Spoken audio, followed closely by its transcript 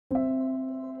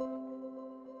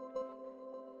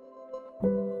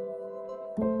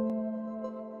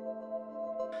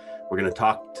We're going to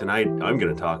talk tonight, I'm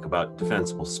going to talk about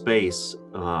defensible space,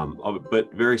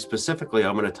 but very specifically,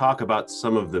 I'm going to talk about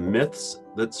some of the myths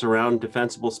that surround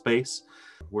defensible space.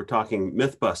 We're talking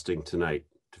myth busting tonight,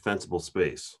 defensible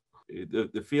space.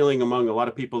 The feeling among a lot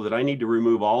of people that I need to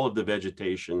remove all of the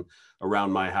vegetation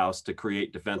around my house to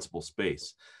create defensible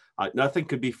space. Nothing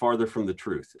could be farther from the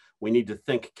truth. We need to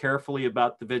think carefully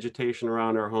about the vegetation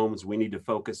around our homes. We need to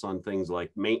focus on things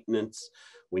like maintenance.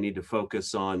 We need to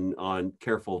focus on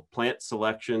careful plant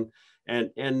selection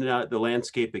and the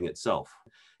landscaping itself.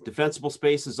 Defensible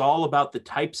space is all about the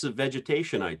types of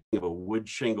vegetation. I think of a wood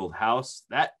shingled house,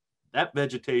 that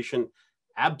vegetation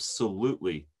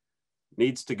absolutely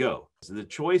needs to go. So the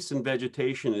choice in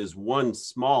vegetation is one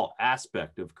small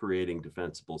aspect of creating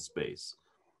defensible space.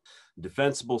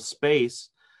 Defensible space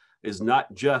is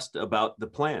not just about the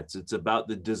plants. It's about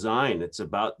the design. It's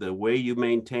about the way you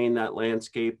maintain that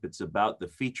landscape. It's about the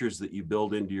features that you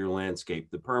build into your landscape,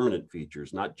 the permanent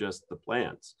features, not just the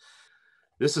plants.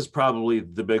 This is probably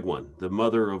the big one, the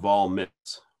mother of all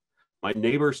myths. My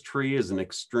neighbor's tree is an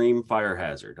extreme fire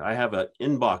hazard. I have an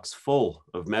inbox full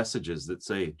of messages that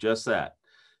say just that.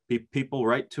 People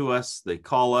write to us, they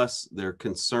call us, they're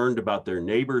concerned about their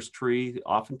neighbor's tree,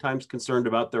 oftentimes concerned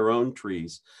about their own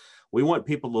trees. We want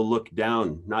people to look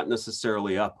down, not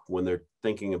necessarily up, when they're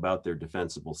thinking about their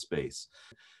defensible space.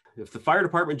 If the fire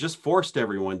department just forced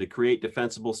everyone to create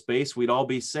defensible space, we'd all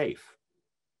be safe.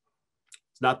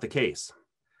 It's not the case.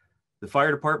 The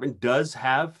fire department does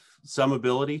have some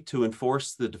ability to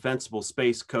enforce the defensible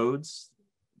space codes.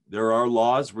 There are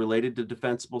laws related to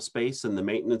defensible space and the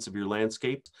maintenance of your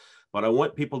landscape, but I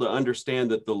want people to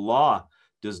understand that the law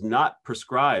does not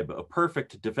prescribe a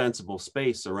perfect defensible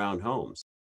space around homes.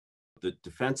 The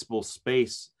defensible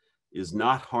space is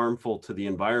not harmful to the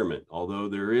environment, although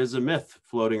there is a myth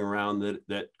floating around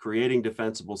that creating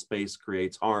defensible space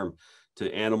creates harm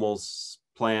to animals,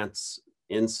 plants,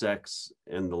 insects,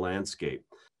 and the landscape.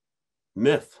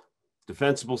 Myth,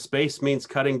 defensible space means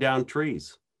cutting down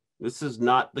trees. This is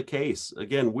not the case.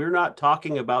 Again, we're not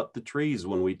talking about the trees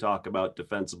when we talk about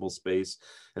defensible space,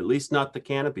 at least not the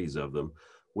canopies of them.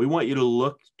 We want you to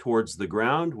look towards the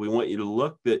ground. We want you to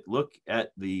look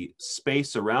at the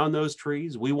space around those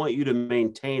trees. We want you to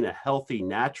maintain a healthy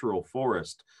natural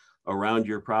forest around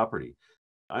your property.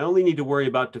 I only need to worry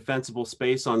about defensible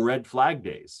space on red flag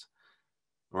days,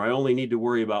 or I only need to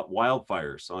worry about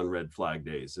wildfires on red flag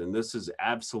days. And this is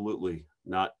absolutely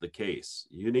not the case.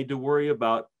 You need to worry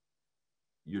about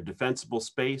your defensible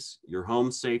space, your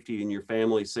home safety, and your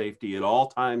family safety at all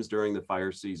times during the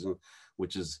fire season,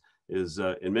 which is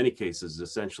in many cases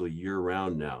essentially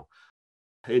year-round now.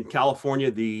 In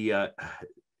California,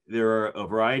 there are a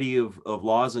variety of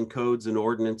laws and codes and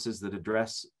ordinances that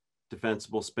address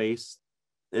defensible space,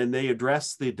 and they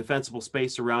address the defensible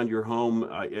space around your home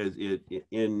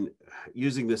in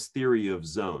using this theory of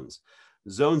zones.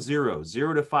 Zone 0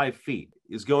 to 5 feet,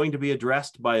 is going to be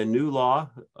addressed by a new law,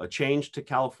 a change to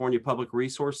California Public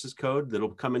Resources Code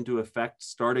that'll come into effect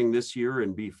starting this year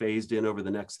and be phased in over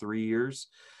the next 3 years.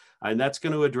 And that's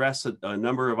going to address a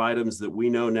number of items that we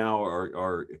know now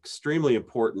are extremely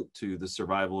important to the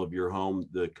survival of your home,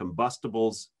 the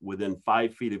combustibles within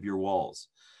 5 feet of your walls.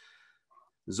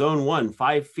 Zone 1,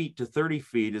 5 feet to 30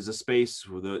 feet, is a space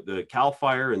where the CAL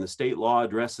FIRE and the state law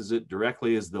addresses it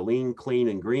directly as the lean, clean,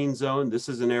 and green zone. This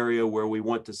is an area where we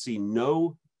want to see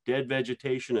no dead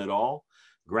vegetation at all.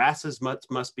 Grasses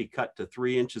must be cut to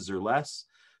 3 inches or less.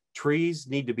 Trees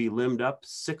need to be limbed up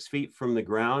 6 feet from the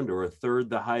ground or a third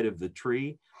the height of the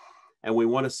tree. And we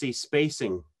want to see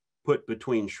spacing put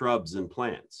between shrubs and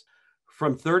plants.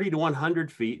 From 30 to 100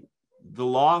 feet, the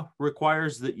law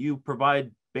requires that you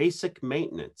provide basic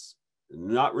maintenance,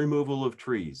 not removal of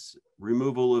trees,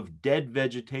 removal of dead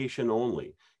vegetation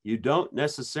only. You don't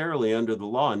necessarily, under the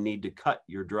law, need to cut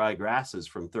your dry grasses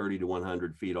from 30 to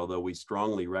 100 feet, although we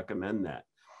strongly recommend that.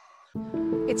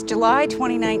 It's July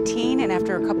 2019, and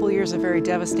after a couple of years of very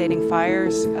devastating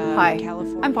fires in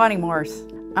California. I'm Bonnie Morse.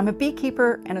 I'm a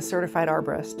beekeeper and a certified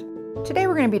arborist. Today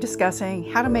we're going to be discussing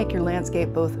how to make your landscape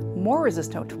both more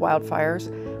resistant to wildfires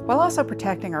while also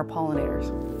protecting our pollinators.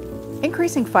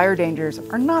 Increasing fire dangers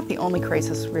are not the only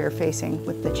crisis we are facing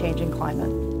with the changing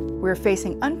climate. We are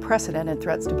facing unprecedented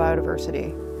threats to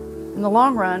biodiversity. In the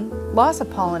long run, loss of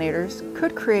pollinators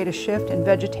could create a shift in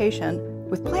vegetation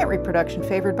with plant reproduction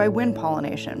favored by wind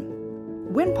pollination.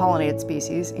 Wind-pollinated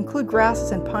species include grasses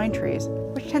and pine trees,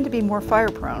 which tend to be more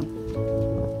fire-prone.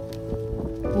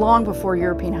 Long before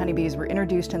European honeybees were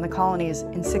introduced in the colonies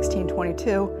in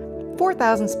 1622,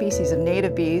 4,000 species of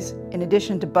native bees, in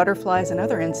addition to butterflies and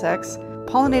other insects,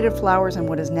 pollinated flowers in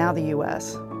what is now the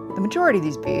U.S. The majority of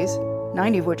these bees,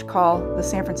 90 of which call the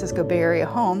San Francisco Bay Area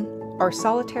home, are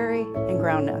solitary and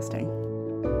ground nesting.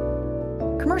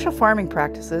 Commercial farming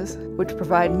practices, which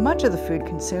provide much of the food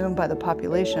consumed by the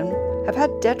population, have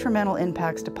had detrimental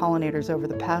impacts to pollinators over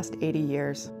the past 80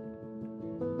 years.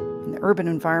 In the urban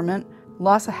environment,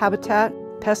 loss of habitat,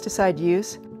 pesticide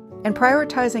use, and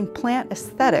prioritizing plant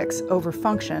aesthetics over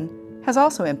function has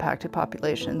also impacted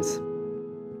populations.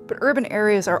 But urban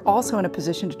areas are also in a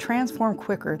position to transform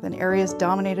quicker than areas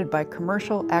dominated by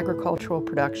commercial agricultural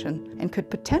production and could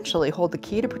potentially hold the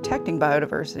key to protecting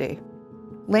biodiversity.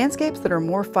 Landscapes that are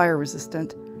more fire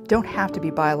resistant don't have to be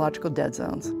biological dead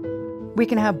zones. We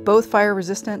can have both fire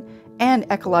resistant and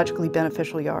ecologically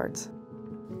beneficial yards.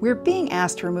 We're being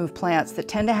asked to remove plants that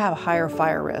tend to have a higher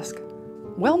fire risk.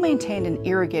 Well-maintained and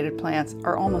irrigated plants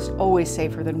are almost always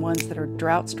safer than ones that are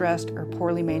drought-stressed or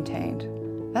poorly maintained.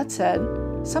 That said,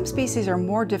 some species are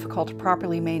more difficult to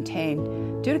properly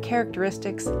maintain due to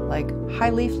characteristics like high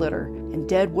leaf litter and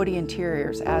dead woody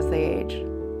interiors as they age.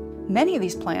 Many of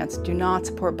these plants do not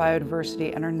support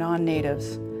biodiversity and are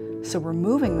non-natives, so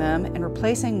removing them and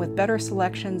replacing with better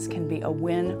selections can be a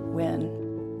win-win.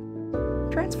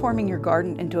 Transforming your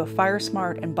garden into a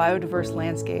fire-smart and biodiverse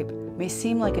landscape may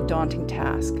seem like a daunting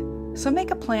task, so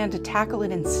make a plan to tackle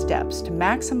it in steps to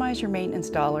maximize your maintenance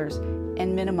dollars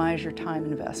and minimize your time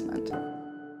investment.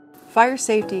 Fire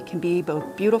safety can be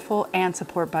both beautiful and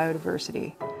support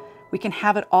biodiversity. We can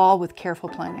have it all with careful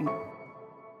planning.